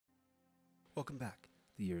Welcome back.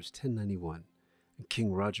 The year is 1091, and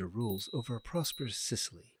King Roger rules over a prosperous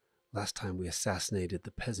Sicily. Last time we assassinated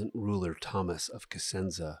the peasant ruler Thomas of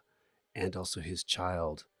Cosenza, and also his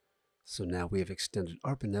child, so now we have extended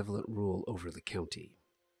our benevolent rule over the county.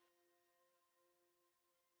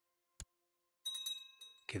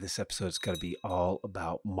 Okay, this episode's got to be all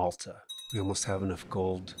about Malta. We almost have enough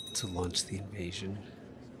gold to launch the invasion.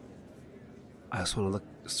 I also want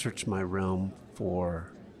to search my realm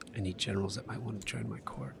for any generals that might want to join my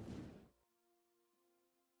court.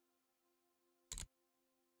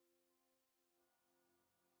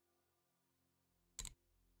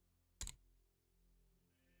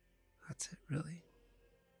 That's it, really?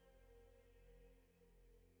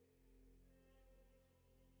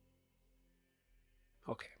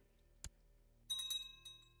 Okay.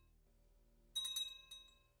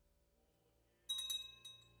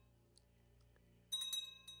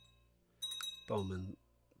 Bowman's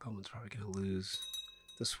probably going to lose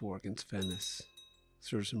this war against Venice.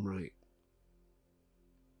 Serves him right.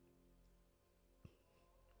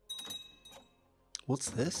 What's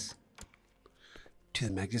this? To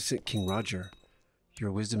the magnificent King Roger,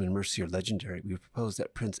 your wisdom and mercy are legendary. We propose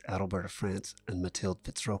that Prince Adalbert of France and Mathilde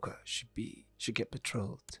Fitzroca should get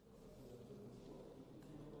betrothed.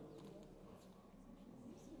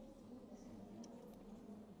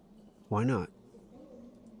 Why not?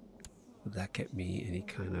 Would that get me any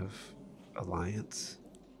kind of alliance?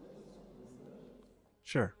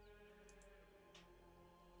 Sure.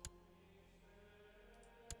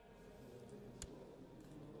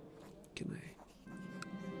 I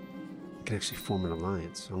can actually form an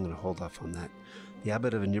alliance, so I'm going to hold off on that. The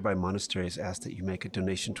abbot of a nearby monastery has asked that you make a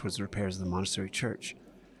donation towards the repairs of the monastery church.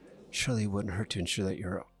 Surely it wouldn't hurt to ensure that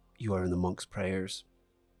you are in the monks' prayers.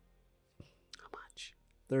 How much?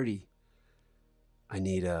 30.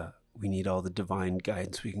 We need all the divine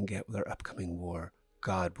guidance we can get with our upcoming war.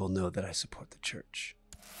 God will know that I support the church.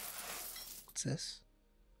 What's this?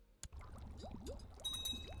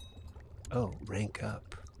 Oh, rank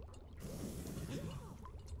up.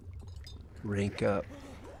 Rank up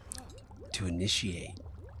to initiate.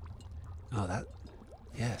 Oh, that,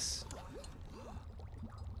 yes.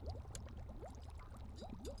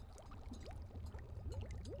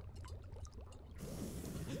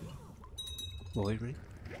 Holy ring?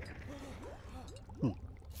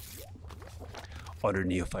 Honored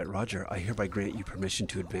Neophyte Roger, I hereby grant you permission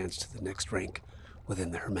to advance to the next rank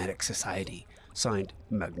within the Hermetic Society. Signed,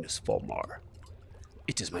 Magnus Volmar.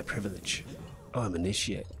 It is my privilege. Oh, I'm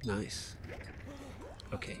initiate. Nice.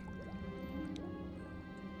 Okay.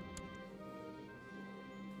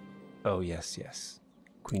 Oh, yes, yes.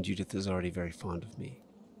 Queen Judith is already very fond of me.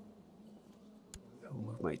 I will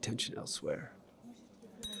move my attention elsewhere.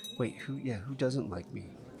 Wait, who doesn't like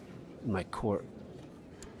me in my court?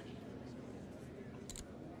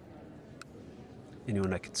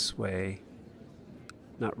 Anyone I could sway?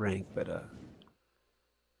 Not rank, but, no,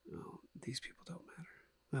 these people don't matter.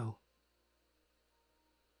 Well,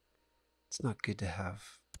 it's not good to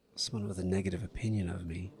have someone with a negative opinion of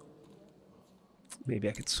me. Maybe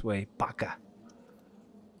I could sway Baka.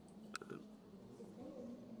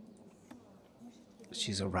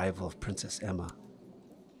 She's a rival of Princess Emma,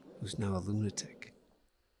 who's now a lunatic.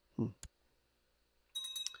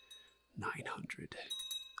 900.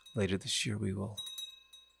 Later this year we will...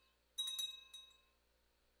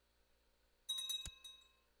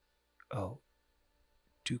 Oh,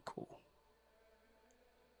 ducal.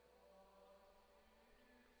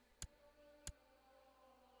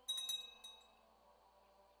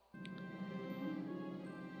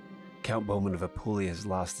 Count Bowman of Apulia has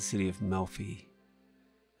lost the city of Melfi.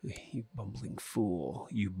 You bumbling fool.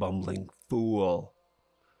 You bumbling fool.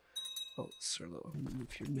 Oh, Serlo,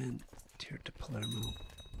 move your men here to Palermo.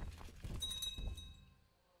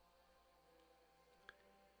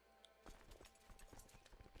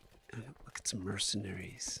 And look at some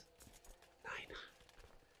mercenaries. 9.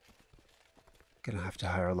 Gonna have to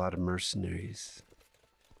hire a lot of mercenaries.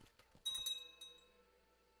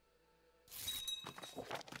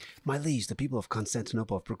 My liege, the people of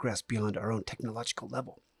Constantinople have progressed beyond our own technological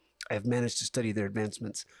level. I have managed to study their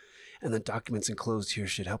advancements, and the documents enclosed here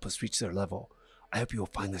should help us reach their level. I hope you will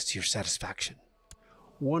find this to your satisfaction.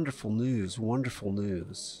 Wonderful news, wonderful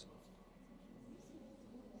news.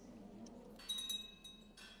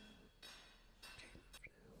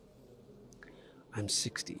 I'm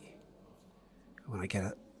 60. When I get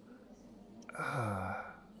it...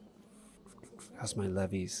 how's my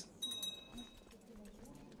levies?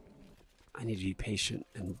 I need to be patient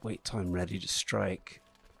and wait till I'm ready to strike.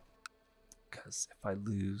 Because if I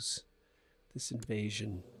lose this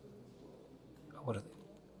invasion... Oh, what are they?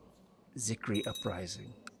 Zikri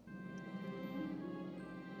uprising.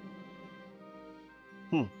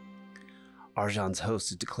 Arjan's host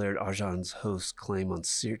has declared Arjan's host's claim on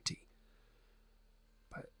Sirti.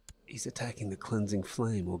 But he's attacking the cleansing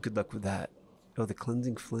flame. Well, good luck with that. Oh, the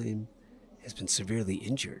cleansing flame has been severely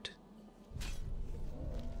injured.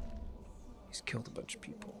 He's killed a bunch of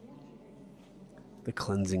people. The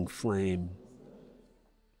cleansing flame.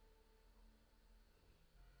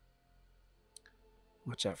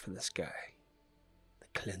 Watch out for this guy. The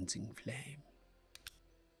cleansing flame.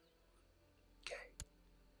 Okay.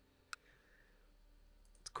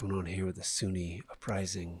 What's going on here with the Sunni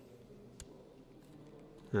uprising?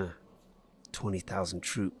 20,000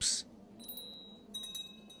 troops.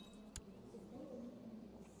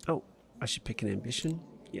 Oh, I should pick an ambition?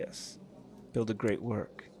 Yes. Build a great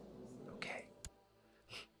work. Okay.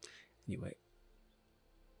 Anyway.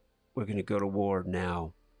 We're going to go to war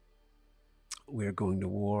now. We're going to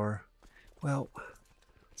war. Well,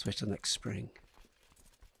 let's wait till next spring.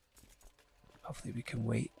 Hopefully we can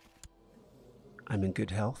wait. I'm in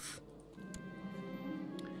good health.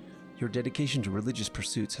 Your dedication to religious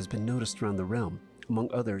pursuits has been noticed around the realm. Among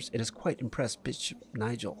others, it has quite impressed Bishop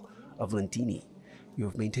Nigel of Lentini. You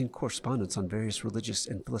have maintained correspondence on various religious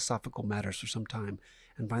and philosophical matters for some time,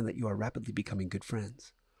 and find that you are rapidly becoming good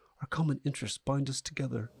friends. Our common interests bind us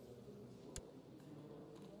together.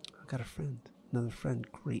 I've got a friend. Another friend.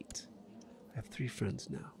 Great. I have 3 friends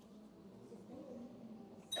now.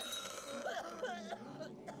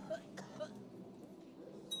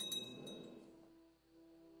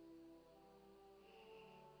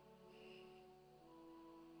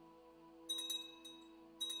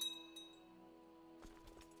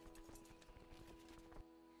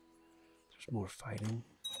 There's more fighting.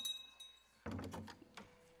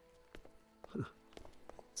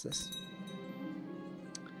 What's this?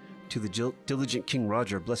 To the diligent King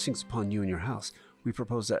Roger, blessings upon you and your house. We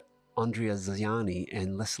propose that Andrea Ziani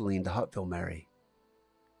and Leslie de Hauteville marry.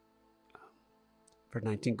 For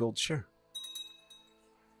 19 gold, sure.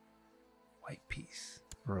 White peace.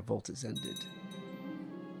 A revolt is ended.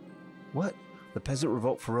 What? The peasant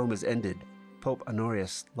revolt for Rome is ended. Pope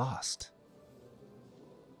Honorius lost.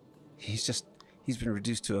 He's been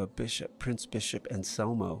reduced to a bishop, Prince Bishop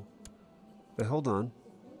Anselmo. But hold on.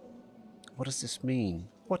 What does this mean?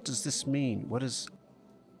 What does this mean? What is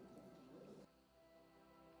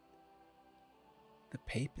the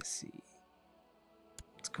papacy?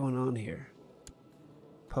 What's going on here?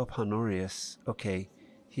 Pope Honorius. Okay,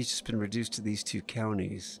 he's just been reduced to these 2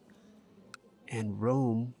 counties. And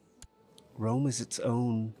Rome is its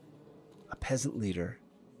own, a peasant leader.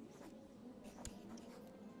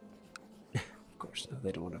 Of course, no,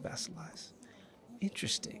 they don't want to vassalize.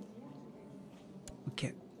 Interesting. We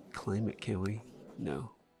can't claim it, can we?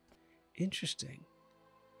 No. Interesting.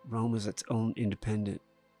 Rome is its own independent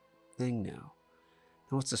thing now.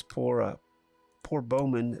 And what's this poor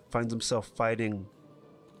bowman that finds himself fighting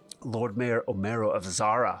Lord Mayor Omero of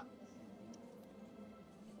Zara?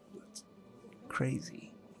 That's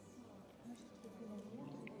crazy.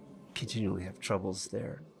 Continually have troubles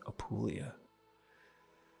there. Apulia.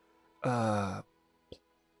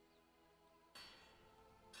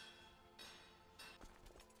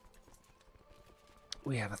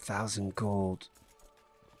 We have 1,000 gold.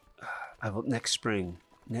 I will next spring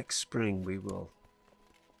we will.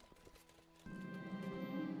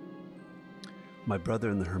 My brother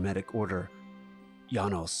in the Hermetic Order,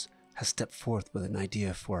 Janos, has stepped forth with an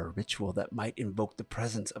idea for a ritual that might invoke the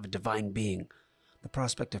presence of a divine being. The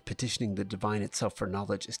prospect of petitioning the divine itself for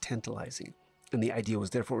knowledge is tantalizing, and the idea was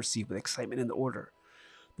therefore received with excitement in the order.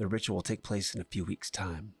 The ritual will take place in a few weeks'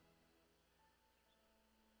 time.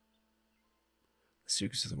 The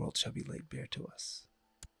secrets of the world shall be laid bare to us.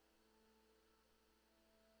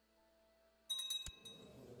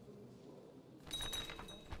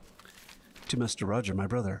 To Master Roger, my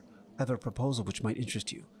brother, I have a proposal which might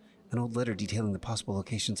interest you. An old letter detailing the possible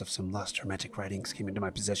locations of some lost hermetic writings came into my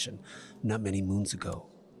possession not many moons ago.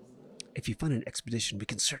 If you fund an expedition, we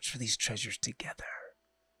can search for these treasures together.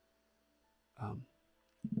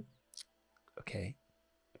 Okay.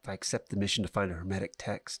 If I accept the mission to find a hermetic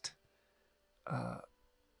text,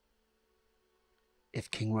 if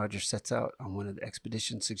King Roger sets out on one of the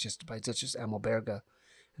expeditions suggested by Duchess Amalberga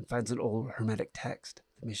and finds an old hermetic text,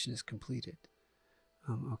 the mission is completed.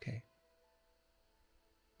 Okay.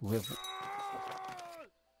 Wait,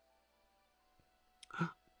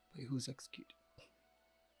 who's executed?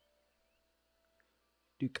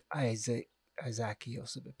 Duke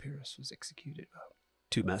Isakios of Epirus was executed.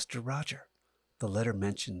 To Master Roger, the letter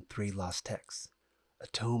mentioned 3 lost texts, a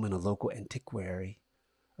tome in a local antiquary,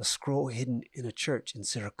 a scroll hidden in a church in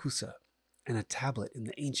Siracusa, and a tablet in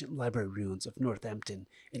the ancient library ruins of Northampton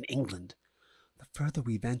in England. The further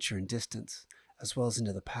we venture in distance, as well as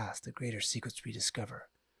into the past, the greater secrets we discover.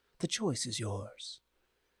 The choice is yours.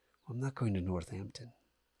 Well, I'm not going to Northampton,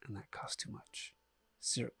 and that costs too much.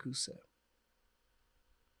 Syracuse.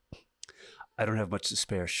 I don't have much to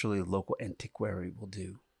spare. Surely a local antiquary will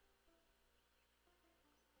do.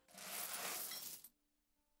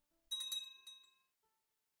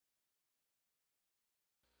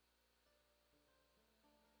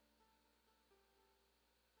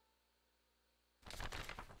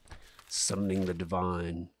 Summoning the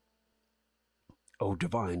divine. O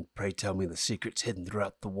divine, pray tell me the secrets hidden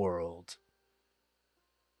throughout the world.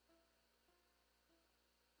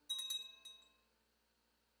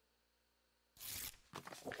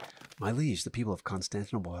 My liege, the people of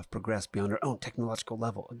Constantinople have progressed beyond their own technological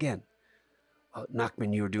level. Again,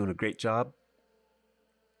 Nachman, you were doing a great job.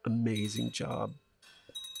 Amazing job.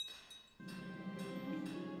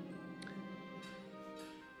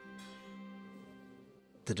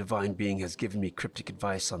 The divine being has given me cryptic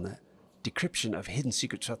advice on the decryption of hidden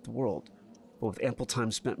secrets throughout the world, but with ample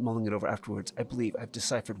time spent mulling it over afterwards, I believe I've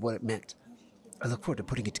deciphered what it meant. I look forward to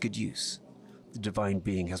putting it to good use. The divine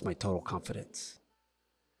being has my total confidence.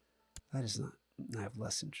 That is not, I have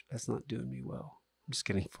less interest. That's not doing me well. I'm just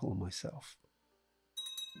getting full of myself.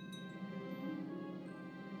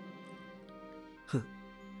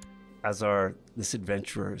 As this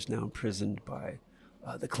adventurer is now imprisoned by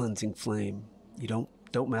the cleansing flame. You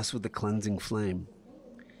don't mess with the cleansing flame.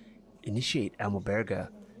 Initiate Almaberga,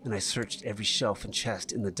 and I searched every shelf and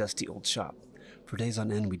chest in the dusty old shop. For days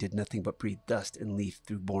on end we did nothing but breathe dust and leaf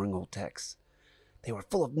through boring old texts. They were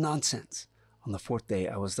full of nonsense. On the fourth day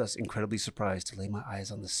I was thus incredibly surprised to lay my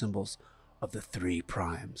eyes on the symbols of the 3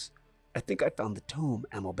 primes. I think I found the tome,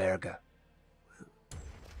 Almaberga.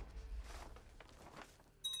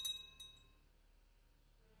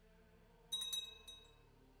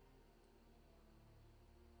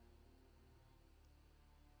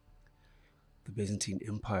 The Byzantine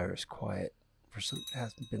Empire is quiet.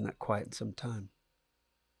 Hasn't been that quiet in some time.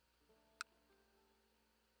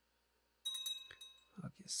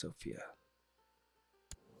 Hagia Sophia.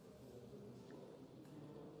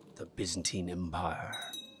 The Byzantine Empire.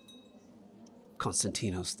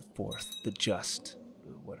 Constantinos IV, the Just,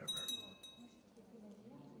 whatever.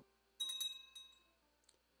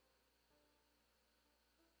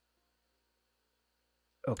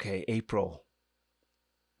 Okay, April.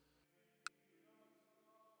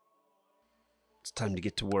 It's time to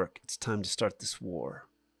get to work. It's time to start this war.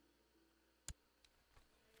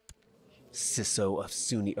 Sisso of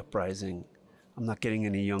Sunni uprising. I'm not getting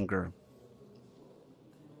any younger.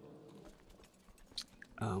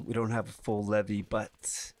 We don't have a full levy,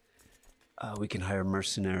 but we can hire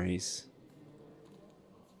mercenaries.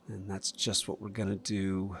 And that's just what we're gonna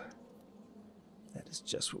do. That is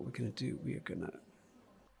just what we're gonna do. We are gonna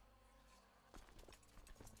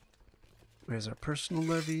raise our personal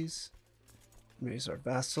levies, raise our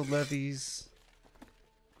vassal levies,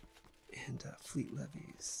 and fleet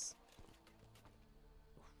levies.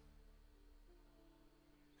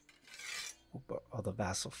 All the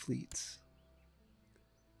vassal fleets.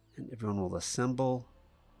 And everyone will assemble.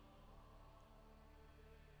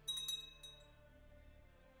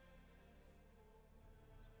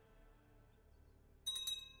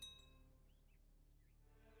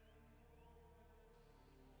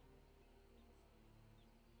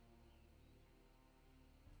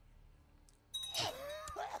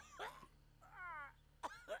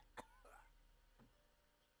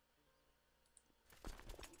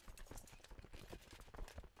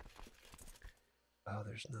 Oh,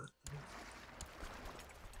 there's not.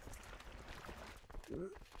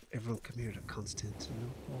 Everyone come here to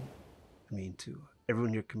Constantinople. I mean,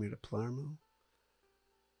 everyone here come here to Palermo.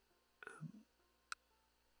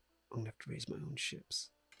 I'm gonna have to raise my own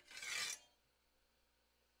ships.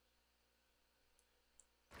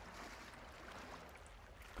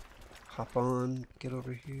 Hop on, get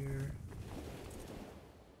over here.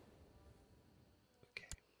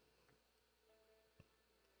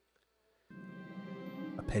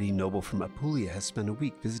 A petty noble from Apulia has spent a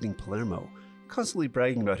week visiting Palermo, constantly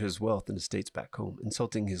bragging about his wealth and estates back home,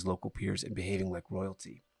 insulting his local peers and behaving like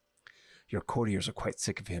royalty. Your courtiers are quite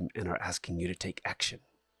sick of him and are asking you to take action.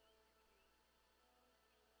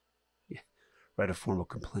 Yeah. Write a formal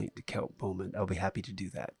complaint to Count Bowman. I'll be happy to do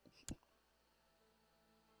that.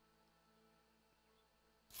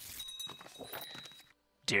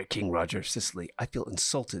 Dear King Roger of Sicily, I feel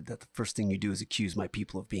insulted that the first thing you do is accuse my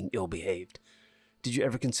people of being ill-behaved. Did you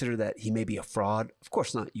ever consider that he may be a fraud? Of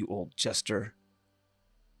course not, you old jester.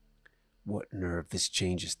 What nerve, this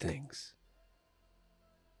changes things.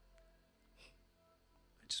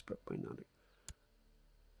 just broke my non.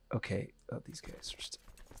 Okay. Oh, these guys are still.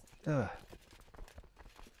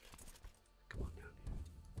 Come on down here.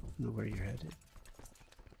 I don't know where you're headed.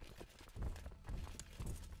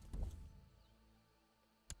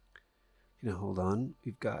 Hold on.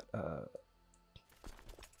 We've got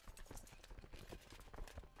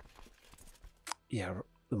yeah,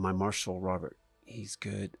 my Marshal Robert. He's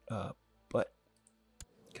good. But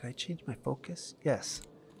can I change my focus? Yes.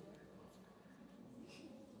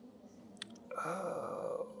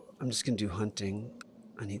 I'm just gonna do hunting.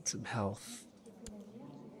 I need some health.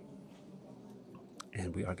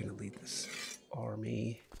 And we are gonna lead this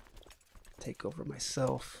army. Take over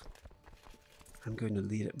myself. I'm going to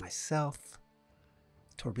lead it myself.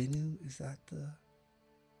 Torbinu, is that the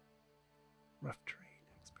rough terrain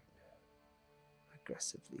expert?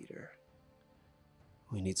 Aggressive leader.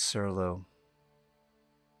 We need Serlo.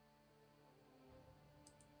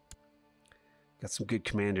 Got some good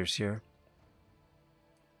commanders here.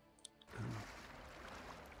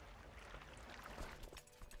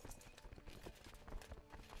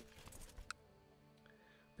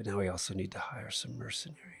 But now we also need to hire some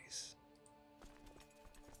mercenaries.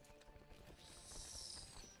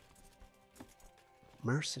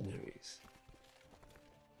 Mercenaries.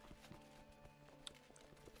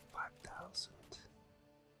 5,000.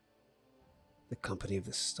 The Company of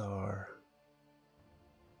the Star.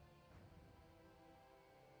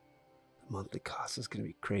 The monthly cost is going to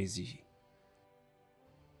be crazy.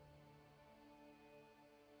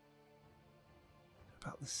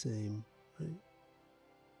 About the same, right?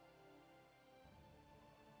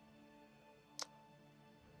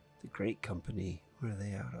 The Great Company, where are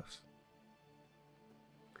they out of?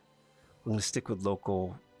 I'm going to stick with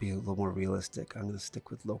local, be a little more realistic. I'm going to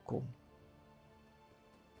stick with local.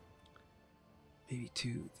 Maybe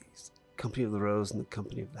two of these. Company of the Rose and the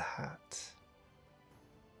Company of the Hat.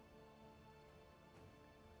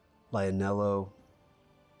 Lionello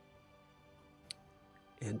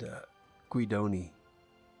and Guidoni.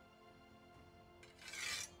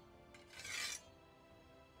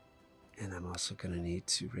 And I'm also going to need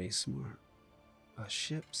to raise some more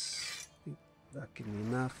ships. I think that can be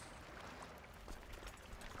enough.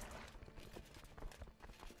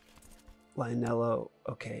 Lionello,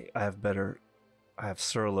 okay, I have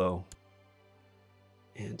Serlo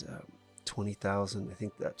and 20,000. I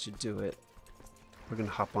think that should do it. We're gonna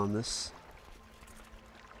hop on this.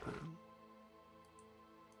 And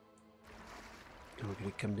we're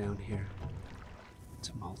gonna come down here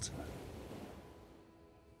to Malta.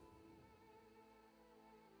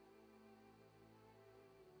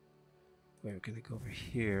 We're gonna go over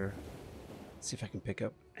here. See if I can pick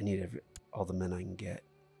up. I need all the men I can get.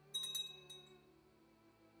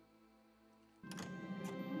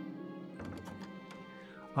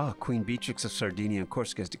 Queen Beatrix of Sardinia and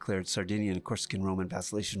Corsica has declared Sardinian and Corsican Roman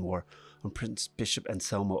vacillation war on Prince Bishop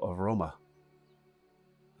Anselmo of Roma.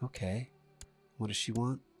 Okay. What does she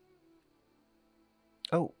want?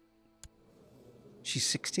 Oh. She's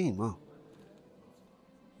 16. Wow.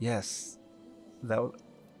 Yes. That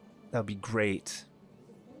would be great.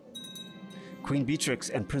 Queen Beatrix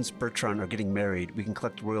and Prince Bertran are getting married. We can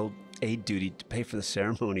collect royal aid duty to pay for the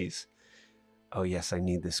ceremonies. Oh yes, I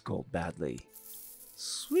need this gold badly.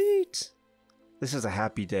 Sweet. This is a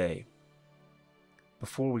happy day.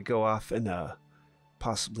 Before we go off and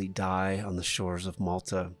possibly die on the shores of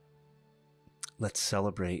Malta, let's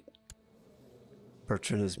celebrate.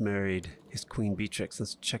 Bertran is married. His Queen Beatrix.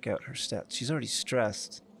 Let's check out her stats. She's already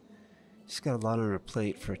stressed. She's got a lot on her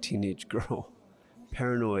plate for a teenage girl.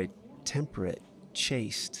 Paranoid, temperate,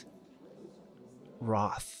 chaste,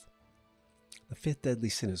 wrath. The fifth deadly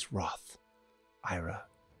sin is wrath, ira.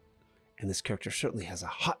 And this character certainly has a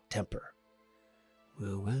hot temper.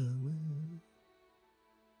 Well, well, well.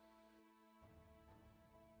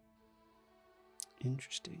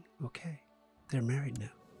 Interesting. Okay. They're married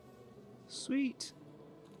now. Sweet.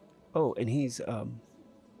 Oh, and he's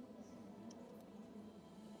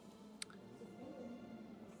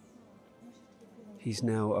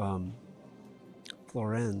now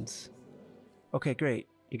Florence. Okay, great.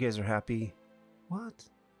 You guys are happy. What?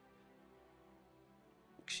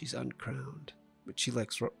 She's uncrowned, but she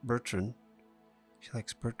likes Bertran. She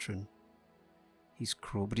likes Bertran. He's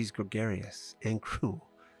cruel, but he's gregarious and cruel.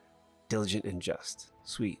 Diligent and just.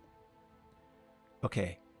 Sweet.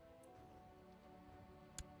 Okay.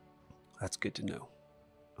 That's good to know.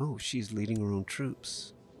 Oh, she's leading her own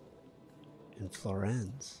troops in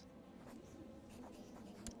Florence.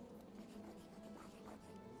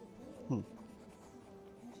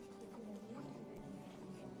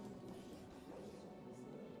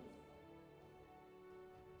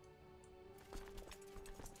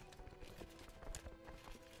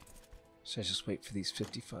 Should I just wait for these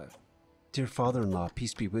 55? Dear father-in-law,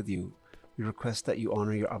 peace be with you. We request that you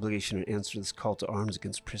honor your obligation and answer this call to arms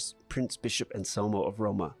against Prince Bishop Anselmo of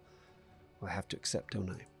Roma. Well, I have to accept, don't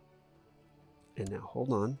I? And now,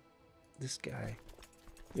 hold on. This guy.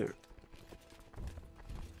 Here.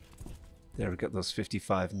 There, we got those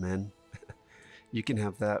 55 men. You can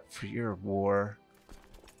have that for your war.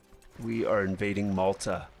 We are invading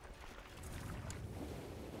Malta.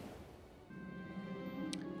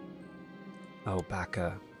 Oh,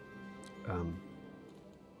 Bacca.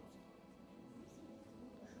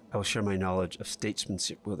 I will share my knowledge of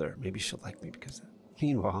statesmanship with her. Maybe she'll like me because of that.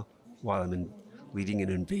 Meanwhile, while I'm leading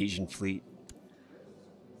an invasion fleet.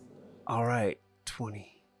 All right,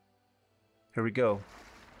 20. Here we go.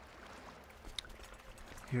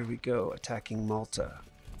 Here we go, attacking Malta.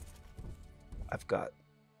 I've got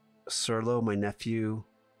Serlo, my nephew,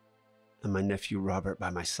 and my nephew Robert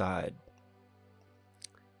by my side.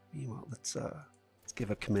 Meanwhile, let's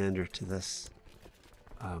give a commander to this.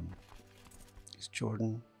 Is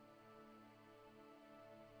Jordan?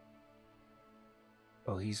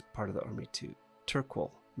 Oh, he's part of the army too.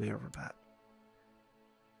 Turquil, Mayor of Rabat.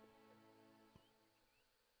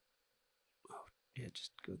 Oh, yeah,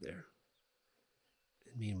 just go there.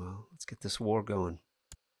 And meanwhile, let's get this war going.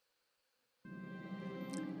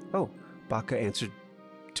 Oh, Bacca answered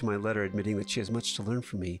to my letter admitting that she has much to learn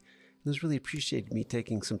from me and has really appreciated me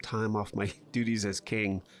taking some time off my duties as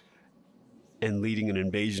king and leading an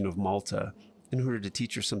invasion of Malta in order to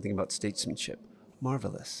teach her something about statesmanship.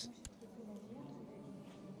 Marvelous.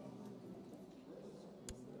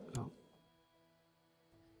 Oh.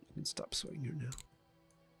 I can stop sweating here now.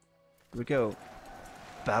 Here we go.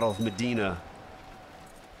 Battle of Medina.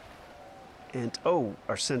 And, oh,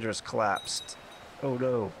 our center has collapsed. Oh,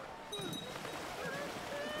 no.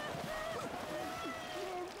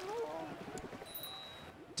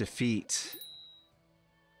 Defeat.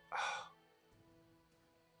 Oh.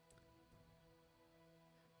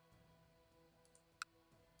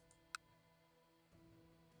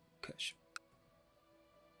 Gosh.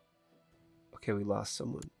 Okay, we lost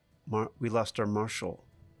someone. We lost our marshal.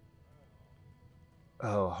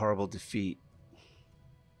 Oh, horrible defeat.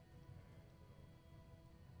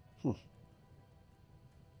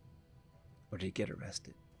 Or did he get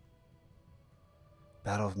arrested?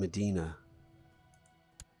 Battle of Medina.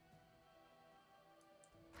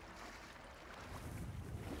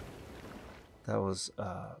 That was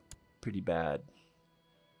pretty bad.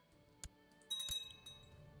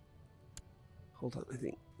 Hold on, I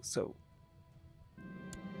think so.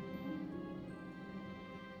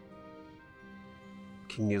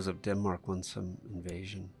 King Niels of Denmark won some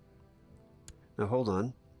invasion. Now hold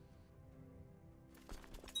on.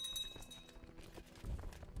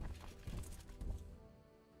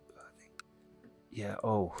 Yeah,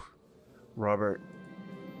 oh, Robert.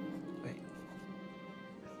 Wait.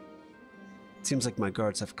 It seems like my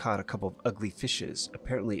guards have caught a couple of ugly fishes.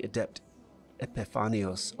 Apparently, Adept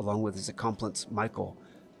Epiphanios, along with his accomplice Michael,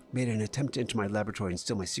 made an attempt to enter my laboratory and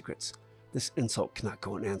steal my secrets. This insult cannot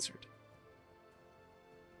go unanswered.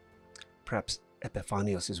 Perhaps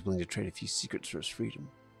Epiphanios is willing to trade a few secrets for his freedom.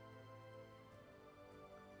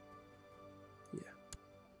 Yeah.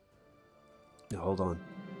 Now, hold on.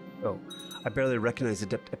 Oh, I barely recognized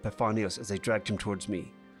Adept Epiphanios as I dragged him towards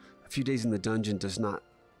me. A few days in the dungeon does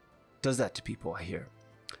that to people, I hear.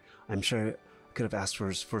 I'm sure I could have asked for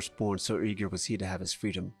his firstborn, so eager was he to have his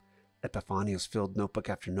freedom. Epiphanios filled notebook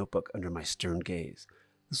after notebook under my stern gaze.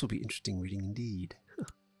 This will be interesting reading indeed.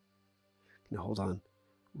 Now hold on.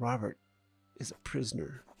 Robert is a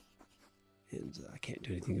prisoner, and I can't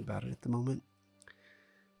do anything about it at the moment.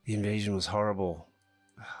 The invasion was horrible.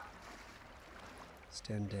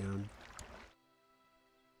 Stand down.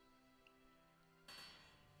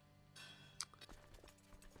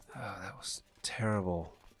 Oh, that was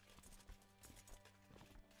terrible.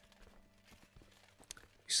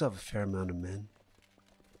 We still have a fair amount of men.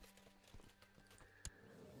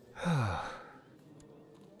 Now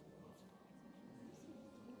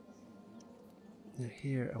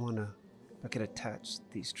here, I could attach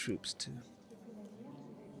these troops to.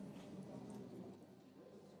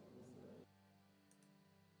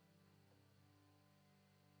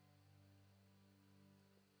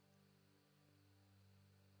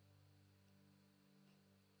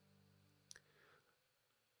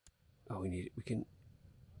 Oh, we can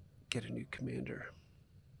get a new commander.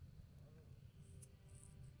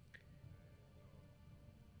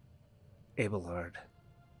 Abelard.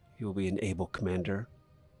 He will be an able commander.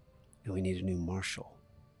 And we need a new marshal.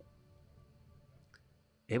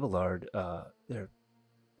 Abelard, you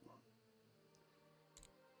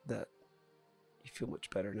feel much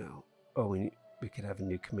better now. Oh, we could have a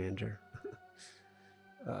new commander.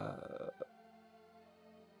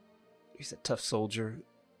 He's a tough soldier.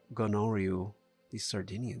 Gonoriu. These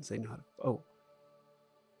Sardinians, they know how to... Oh.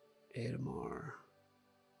 Ademar.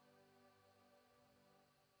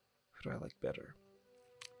 Who do I like better?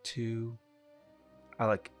 2. I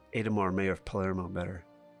like Ademar, Mayor of Palermo, better.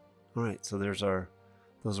 Alright, so those are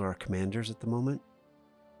our commanders at the moment.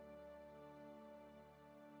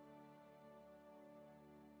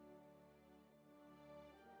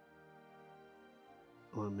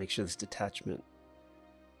 I want to make sure this detachment...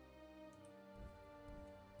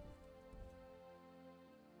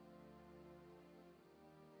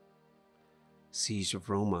 Siege of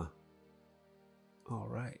Roma.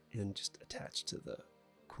 Alright, and just attached to the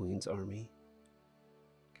Queen's army.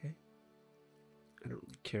 Okay. I don't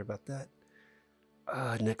really care about that.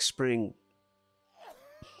 Next spring.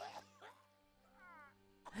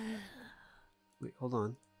 Wait, hold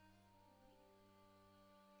on.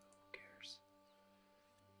 Who cares?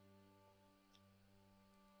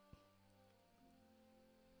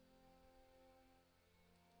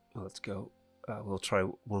 Oh, let's go. We'll try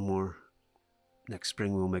one more. Next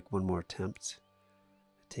spring, we'll make one more attempt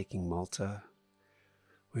at taking Malta.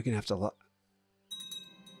 We're going to have to...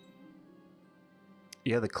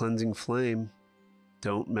 Yeah, the cleansing flame.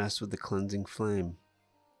 Don't mess with the cleansing flame.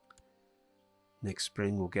 Next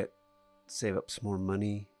spring, we'll save up some more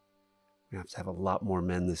money. We're going to have a lot more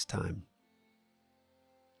men this time.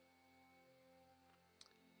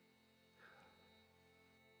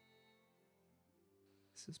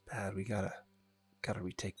 This is bad. We gotta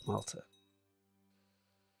retake Malta.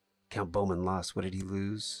 Count Bowman lost. What did he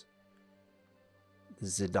lose? The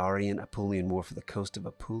Zidarian-Apulian War for the coast of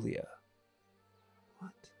Apulia.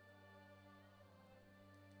 What?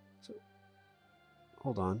 So,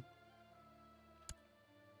 hold on.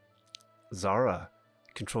 Zara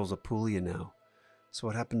controls Apulia now. So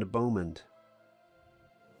what happened to Bowman?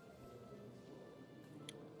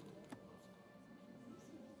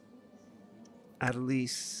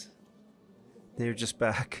 Adelise. They're just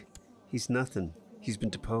back. He's nothing. He's been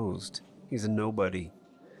deposed. He's a nobody.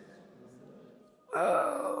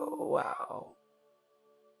 Oh, wow.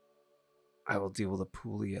 I will deal with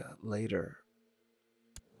Apulia later.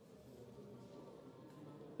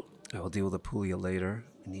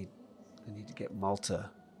 I need to get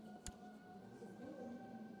Malta.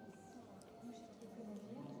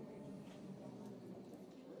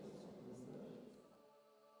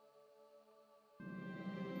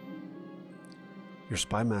 Your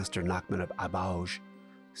spy master, Nachman of Abauj,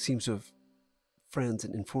 seems to have friends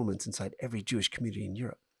and informants inside every Jewish community in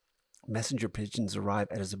Europe. Messenger pigeons arrive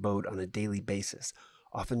at his abode on a daily basis,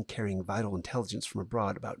 often carrying vital intelligence from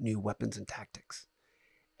abroad about new weapons and tactics.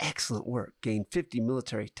 Excellent work. Gain 50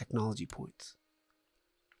 military technology points.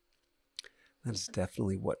 That is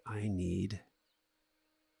definitely what I need.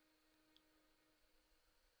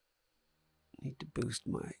 Need to boost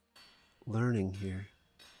my learning here.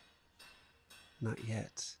 Not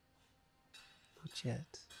yet. Not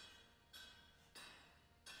yet.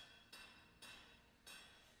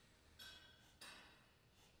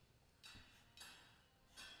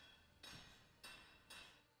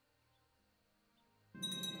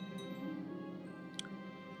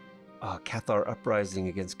 Cathar uprising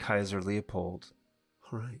against Kaiser Leopold.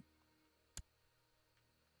 All right.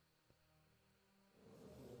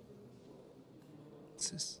 What's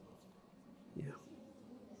this? Yeah.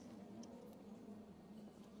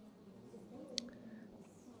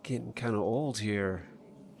 Getting kind of old here.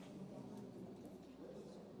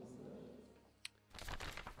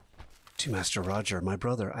 To Master Roger, my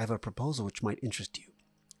brother, I have a proposal which might interest you.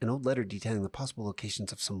 An old letter detailing the possible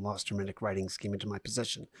locations of some lost Hermetic writings came into my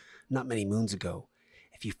possession not many moons ago.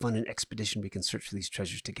 If you fund an expedition, we can search for these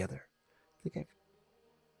treasures together. I think I've...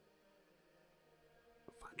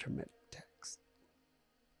 Find Hermetic text.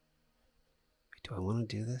 Wait, do I want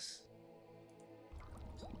to do this?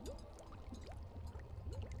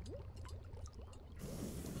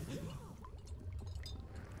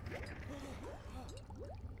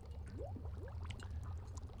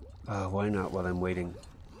 Why not while I'm waiting?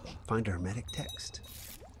 Find a Hermetic text.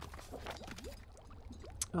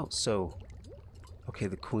 Oh, so... Okay,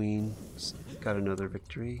 the Queen got another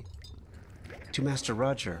victory. To Master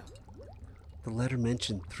Roger, the letter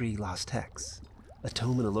mentioned 3 lost texts. A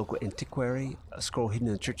tome in a local antiquary, a scroll hidden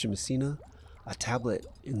in the Church of Messina, a tablet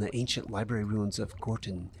in the ancient library ruins of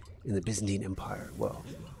Gorton in the Byzantine Empire. Well,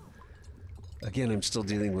 again, I'm still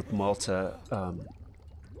dealing with Malta.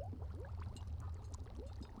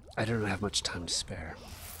 I don't have much time to spare.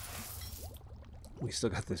 We still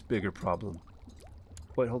got this bigger problem.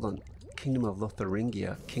 Wait, hold on. Kingdom of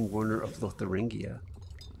Lotharingia. King Werner of Lotharingia.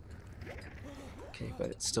 Okay,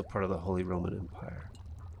 but it's still part of the Holy Roman Empire.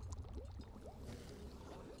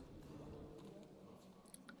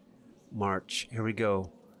 March. Here we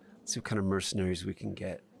go. Let's see what kind of mercenaries we can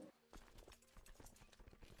get.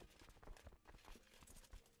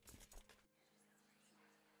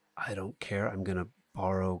 I don't care. I'm going to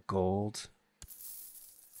borrow gold.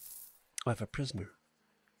 Oh, I have a prisoner.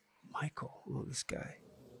 Michael. Oh, this guy.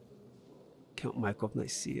 Count Michael of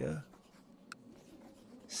Nicaea.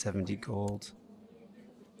 70 gold.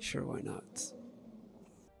 Sure, why not?